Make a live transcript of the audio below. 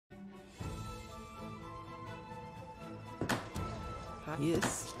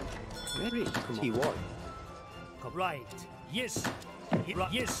Yes. Ready. Come on. Iwol. Right. Yes.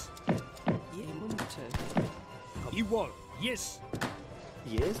 Yes. Munter. Iwol. Yes.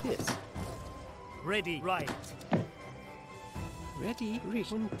 Yes, yes. Ready. Right. Ready.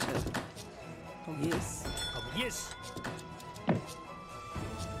 Munter. Yes. Yes.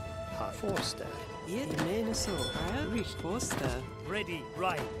 Ha Forster. Yes. Mene so. Rich Forster. Ready.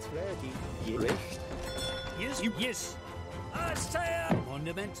 Right. Ready. Ye recht. Yes. Yes.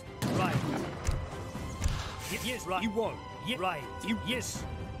 Monument. Right. Yes. Right. Iwol. Right. Yes.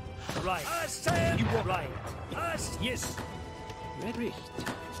 Right. Iwol. Right. Yes. Ready.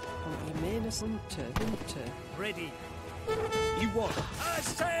 Mene Munter. Ready. Iwol.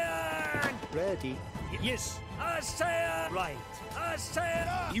 Ready. Yes. Right.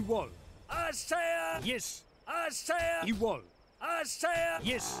 Iwol. Yes. Iwol.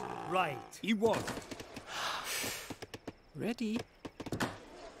 Yes. Right. Iwol. Ready.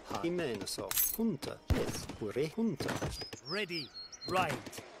 Ha imene so. Hunter. Yes. Ure Hunter. Ready.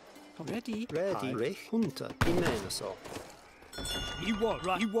 Right. Ready. Ready. Re Hunter. Imene so. Iwol.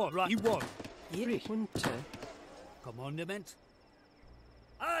 Right. Iwol. Right. Iwol. Yes. Munter. Commandment.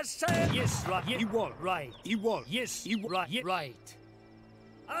 Yes. Right. Iwol. Right. Iwol. Yes. Iwol. Right. Right.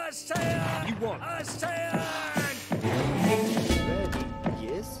 Iwol. Ready.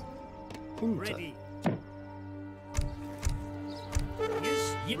 Yes. Hunter. Ready.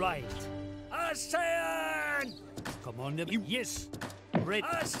 Yes. Right. Commandment. Yes. Ready.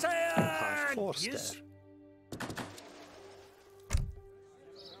 Ha Forster. Yes.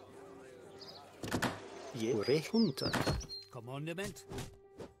 Ye Ure Hunter. Commandment.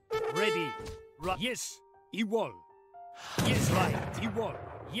 Ready. Right. Yes. Iwol. Yes. Right. Iwol.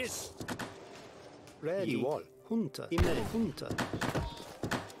 Yes. Ready. Iwol. Hunter. Imene Hunter.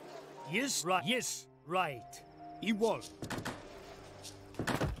 Yes. Right. Yes. Right. Iwol.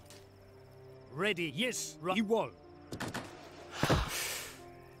 Ready. Yes. Right. Iwol.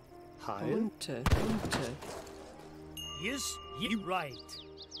 Heil. Munter. Yes. You right.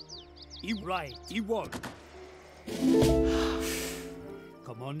 You right. Iwol.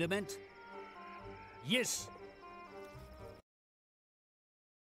 Commandment. Yes.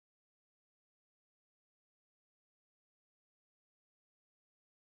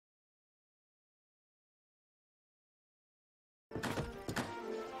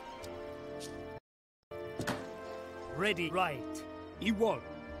 Ready. Right. Iwol.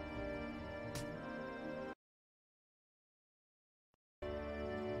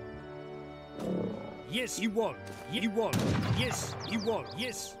 Yes, Iwol. Iwol. Yes, Iwol.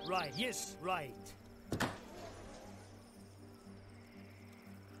 Yes, right. Yes, right.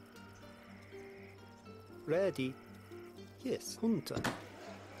 Ready. Yes. Hunter.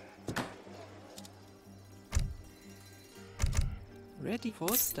 Ready.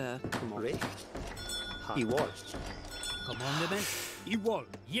 Forster. Come on. Recht. Ha Iwol. Commandment. Iwol.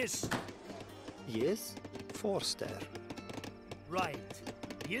 Yes. Yes. Forster. Right.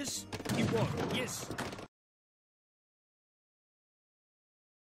 Yes. Iwol. Yes.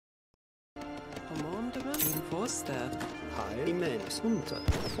 Commandment. Forster. Heil. Imenes Hunter.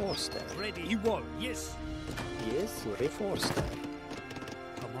 Forster. Ready. Iwol. Yes. Yes. Ure Forster.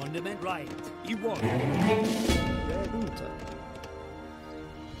 Commandment. Right. Iwol. Red Hunter.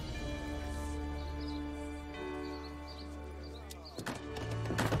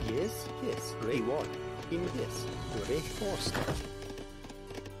 Yes. Yes. Re Iwol. In yes. Ure Forster.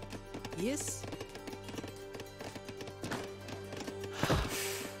 Yes.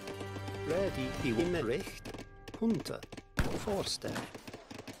 Ready. Iwol. Recht. Hunter. Forster.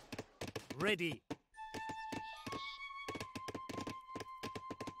 Ready.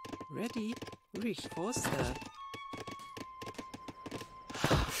 Ready. Rich Forster.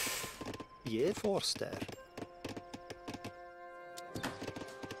 Ye Forster.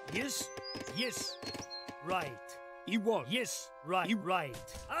 Yes. Yes. Right. Iwol. Yes. Right. You right.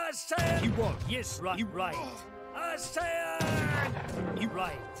 Iwol. Yes. Right. You right. You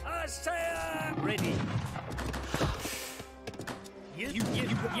right. Ready. Yes.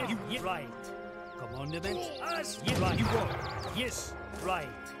 You right. Commandment. Yes. Right. Iwol. Yes.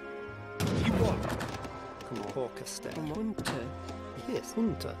 Right. Iwol. Come on. Forster. Munter. Yes.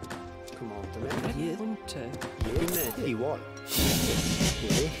 Hunter. Commandment. Ready. Munter. Yes. Iwol.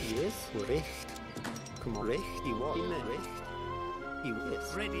 Recht. Yes. Recht. Come on. Recht. Iwol. Recht.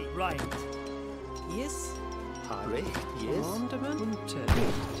 Yes. Ready. Right. Yes. Ha recht. Yes. Commandment. Munter.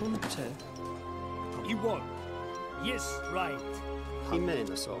 Munter. Iwol. Yes. Right.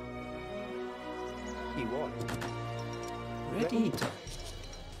 Imene so. Iwol. Ready. Hunter.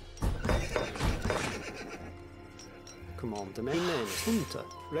 Commandment. Imenas. Hunter.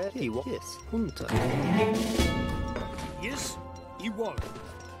 Ready. Yes. Hunter. Yes. Igual.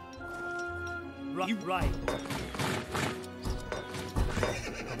 Right.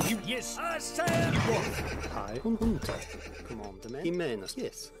 Yes. Igual. High. Hunter. Commandment. Imenas.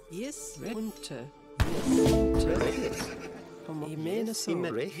 Yes. Yes, Hunter. Yes, Hunter. Yes. Come on, Imenaso.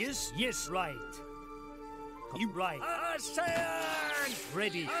 Yes. Yes. Right. You right.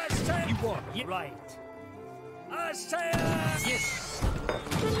 Ready. Igual. Right. Yes.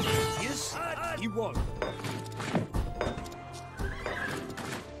 Yes. Igual.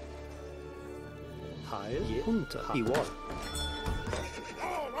 Heil. Hunter. Igual.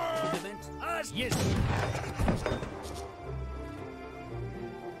 Yes.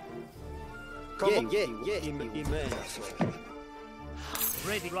 Yeah. Imenaso.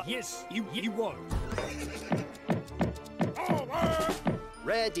 Ready. Yes. Igual.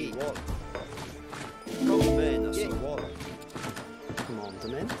 Ready. Imenaso.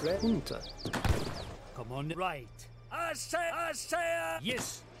 Commandment. Hunter. Come on. Right.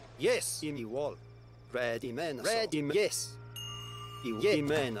 Yes. Yes. Igual. Ready. Imenaso. Ready. Yes.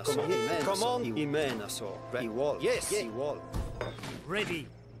 Imenaso. Come on. Imenaso. Igual. Yes. Igual. Ready.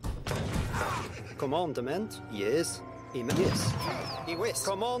 Commandment. Yes. Yes. Yes.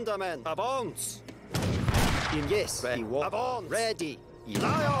 Commandment. Avance. Yes. Avance. Ready.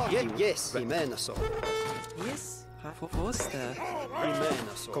 Lion. Yes. Imenaso. Yes, Foster.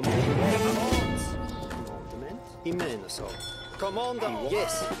 Imenaso. Commandment. Imenaso. Commandment.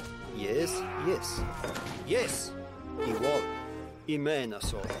 Yes. Yes. Yes. Yes. Igual.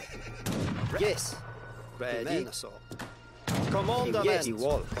 Imenaso. Yes. Ready. Imenaso. Commandment. Yes.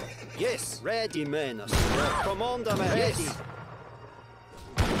 Igual. Yes. Ready. Imenaso. Commandment. Yes.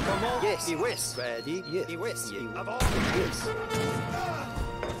 Command. Yes. Yes. Ready. Yes. Yes. Yes.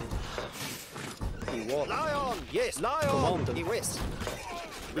 Igual. Lion. Yes. Lion. Commandment. Yes.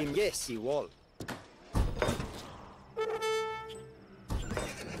 Yes. Igual.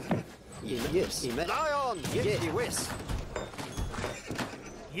 Yes. Lion. Yes. Yes.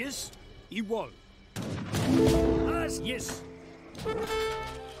 Yes. Igual. Yes.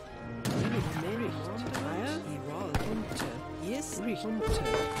 Yes, Hunter.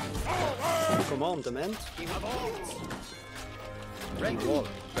 Commandment. Igual.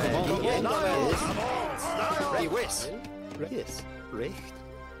 Commandment. Yes. Yes. Recht.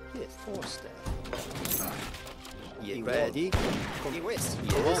 Yes. Forster. Ready. Yes.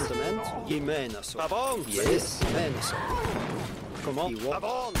 Commandment. Imenaso. Avance. Yes. Imenaso. Command.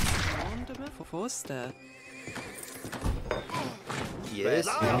 Avance. Commandment for Forster. Yes.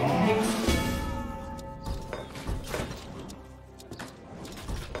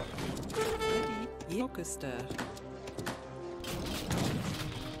 Ready. Orchestra.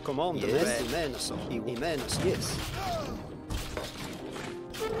 Command. Yes. Imenaso. Imenaso. Yes.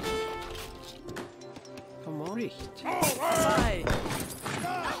 Come on, Richt. Sai.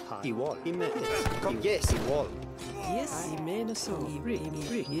 Igual. Yes. Igual. Yes, Imenaso.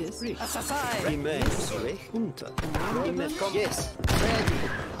 Richt. Yes. Sai. Imenaso. Hunter. Yes. Ready.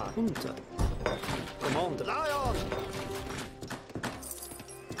 Hunter. Command. Lion.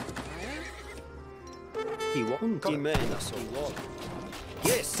 Imenaso.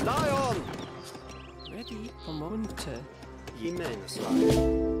 Yes. Lion. Ready. Come on, Hunter. Imenaso.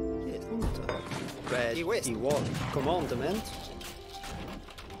 Yes. Hunter. Ready. Igual. Commandment.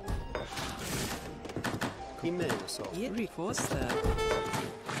 Imenaso. Yes, Forster.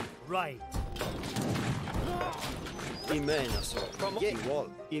 Right. Imenaso. Igual.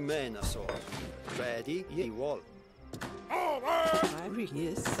 Imenaso. Ready. Igual.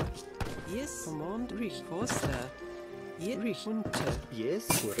 Yes. Yes, command Richt Forster. Yes, Hunter. Yes.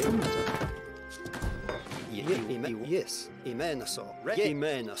 Hunter. Yes. Imenaso.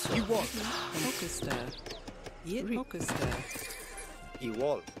 Imenaso. Igual. Orchestra. Yes, Orchestra.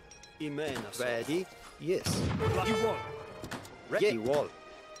 Igual. Imenaso. Ready. Yes. Igual. Igual.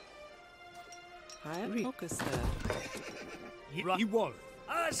 High Orchestra. Igual.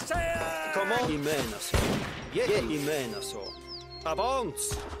 Come on. Imenaso. Imenaso.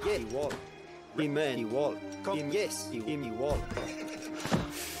 Avance. Igual. Igual. Yes. Igual.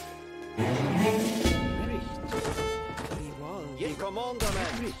 Richt. Igual.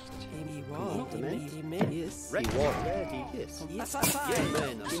 Commandment. Richt. Igual. Commandment. Yes. Igual. Ready. Yes.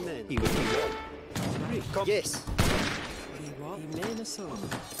 Imenaso. Igual. Richt. Yes. Igual. Imenaso.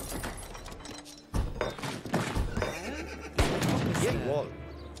 Igual.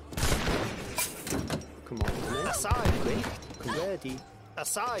 Commandment. Aside. Ready.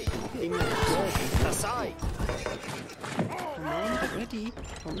 Aside. Aside. Command Ready.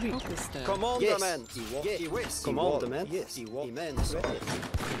 Orchestra. Commandament. Yes. Commandament. Yes. Imenas.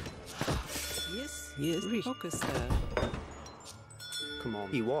 Yes. Yes. Orchestra.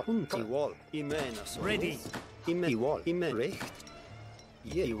 Command. Iwal. Imenas. Ready. Iwal. Recht.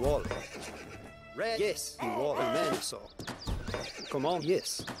 Iwal. Ready. Yes. Iwal. Imenas. Command.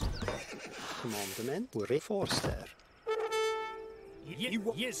 Yes. Commandement. Reforster.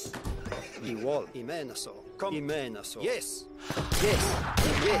 Yes. Iwal. Imenas. Imenas. Yes.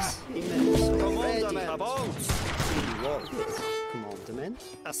 Yes. Imenas. Commandament. About. Iwal. Yes. Commandment.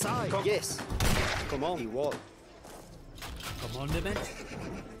 Aside. Yes. Command. Iwal. Commandment.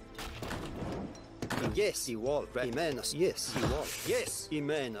 Yes. Iwal. Imenas. Yes. Iwal. Yes.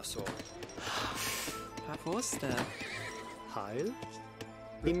 Imenas. Forster. Heil.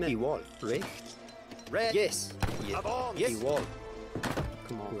 Iwal. Recht. Red. Yes. Yes. Iwal.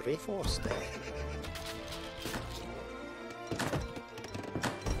 Command. Reforster.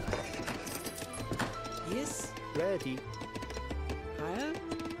 Yes. Ready. Heil.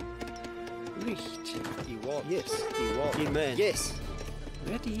 Richt. Iwal. Yes. Iwal. Imen. Yes.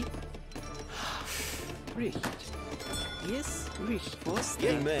 Ready. Richt. Yes. Richt. Forster.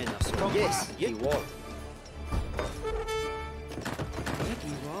 Imenas. Yes. Iwal.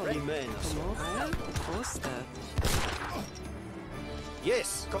 Ready. Wall. Imenas. Heil. Forster.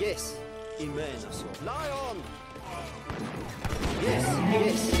 Yes. Yes. Imenas. Lion. Yes.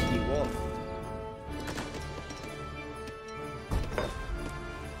 Yes. Iwal.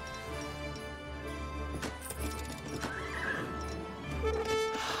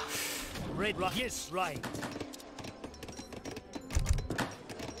 Red. Yes. Right.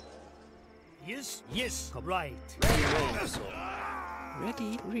 Yes. Yes. Right. Imenas.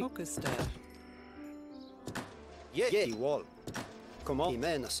 Ready. Orchestra. Yes. Iwal. Command.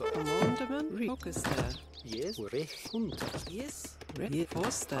 Imenas. Commandment. Orchestra. Yes. Recht. Unter. Yes. Ready.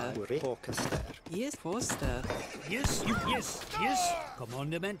 Forster. Orchester. Yes. Forster. Yes. Yes. Yes.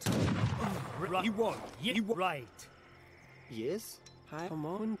 Commandment. Right. You want. You right. Yes. High.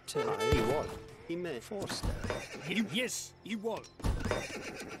 Command. Iwal. Imen. Forster. Yes. You want.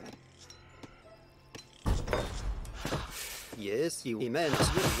 Yes. Imenas.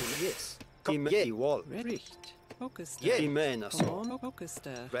 Yes. Iwal. Richt. Orchestra. Yes. Imenas. Command.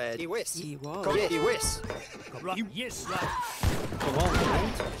 Orchestra. Ready. West. Iwal. Ready. West. Right. Yes. Right.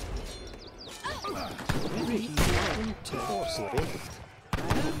 Commandment. Ready. Force. Recht.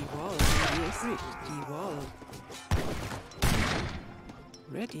 Iwal. Yes. Richt. Iwal.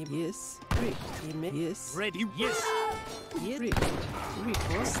 Ready. Yes. Richt. Yes. Ready. Yes. Yes. Richt. Richt.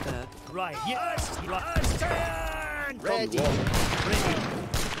 Forster. Right. Yes. Right. Stand. Ready. Ready.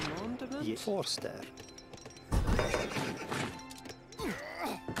 Commandment. Yes. Forster.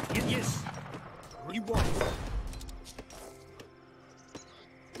 Yes. You want.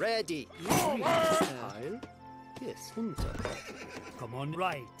 Ready. Yes. Richt. Heil. Yes. Unter. Come on.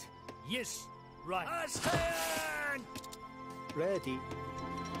 Right. Yes. Right. Stand. Ready.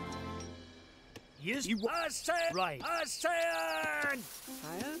 Yes. You want. Stand. Right. Stand.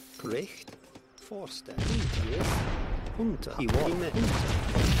 Heil. Recht. Forster. Yes. Unter. Iwal. Imen.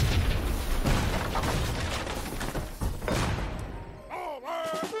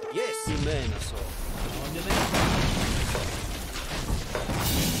 Yes. Imenas.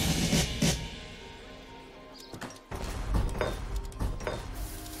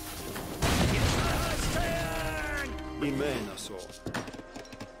 Imenas.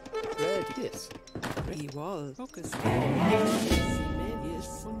 Ready. Yes. Iwal. Orchestra.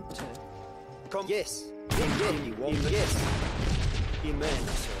 Yes. Unter. Come. Yes. Iwal. Yes.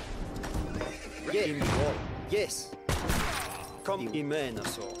 Imenas. Ready. Iwal. Yes. Come.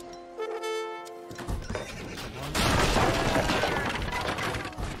 Imenas.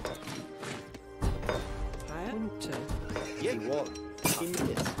 Heil. Unter. Iwal.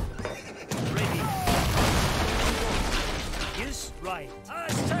 Yes. Ready. Yes. Right.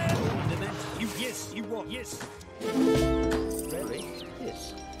 Stand. Ornament. You. Yes. You want. Yes. Recht.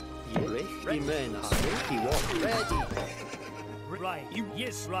 Yes. Recht. Imenas. Iwal. Ready. Right. You.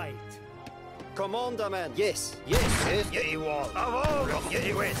 Yes. Right. Commandament. Yes. Yes. Yes. Iwal.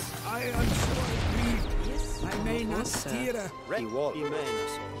 Yes. I am so grieved. Yes. I may not Forster. steer. Iwal.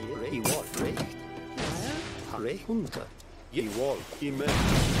 Imenas. Iwal. Recht. Heil. Recht. Unter. Iwal. Imenas.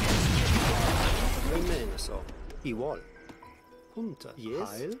 Imenas. Iwal. Unter. Yes.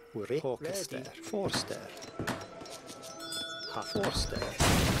 Heil. Recht. Orchester. Forster. Ha. Forster.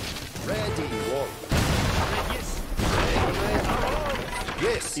 Ready. Iwal. Yes.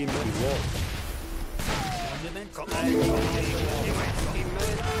 Yes. Iwal. Ornament.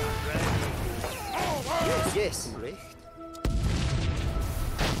 Yes. Yes. Recht.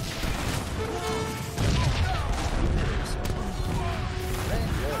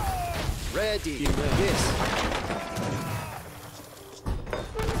 Ready. Yes.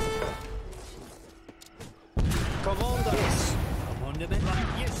 Commander. Yes. Commandment.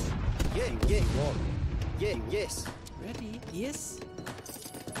 Yes. Yeah. Yeah. Yeah. Yes. Ready. Yes.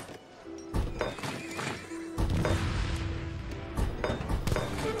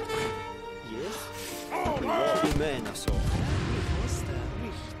 Yes. Die Männer so. Foster.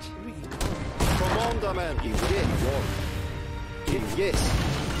 Richt. Commanderman. Yes. Yes.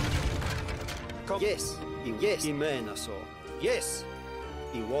 Yes. Yes. Die Männer so. Yes.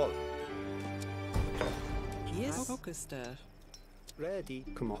 I wall. Yes. Orchester. Ready.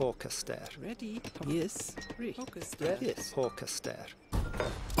 Come on. Orchester. Ready. Yes. Richt. Orchester. Yes. Orchester.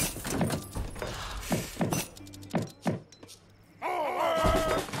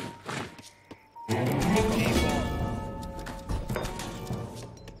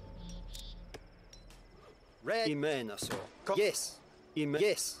 Ready. Männer så. Yes.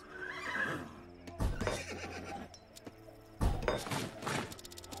 Yes.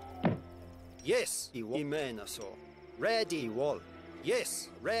 Yes. I männer så. Ready. Wall. Yes.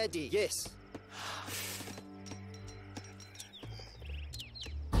 Ready. Yes.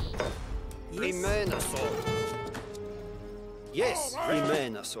 I männer så. Yes. I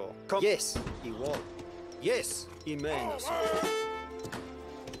männer så. Yes. I wall. Yes. I männer så.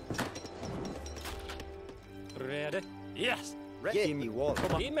 Ready? Yes. Ready. I wall.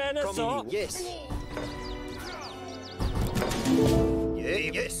 I männer så. Yes.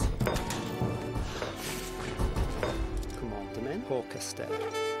 Yeah. Yes. Commandment. Orchester.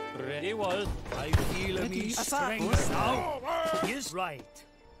 Ready, wall. I feel me Ready. strength now. Yes, right.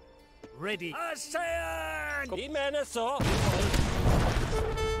 Ready. Aizamk! I männer så.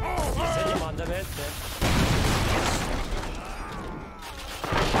 Yes, commandment.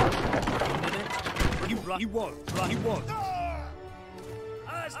 You wall. You wall.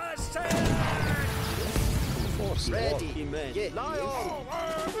 Aizamk! Force. Ready. Amen. Yeah. Lion.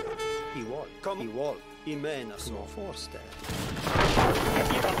 I wall. Come. I wall. Amen. Så. Force there.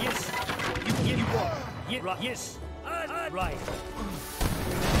 Yes. You wall. Yes. Right.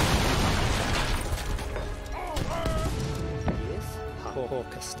 Yes.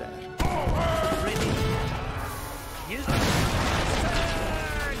 Orchester. Ready. Yes.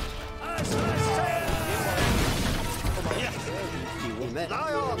 Amen.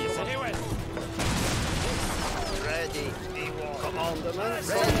 Lion. Yes, anyway. Ready. Commandment.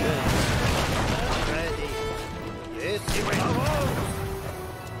 Ready. Ready. Yes.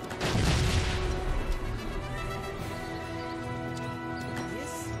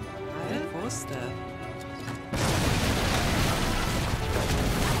 Yes. Iron Foster.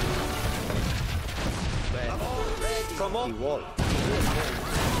 Ready. Come on. Wall.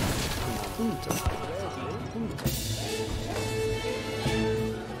 Command.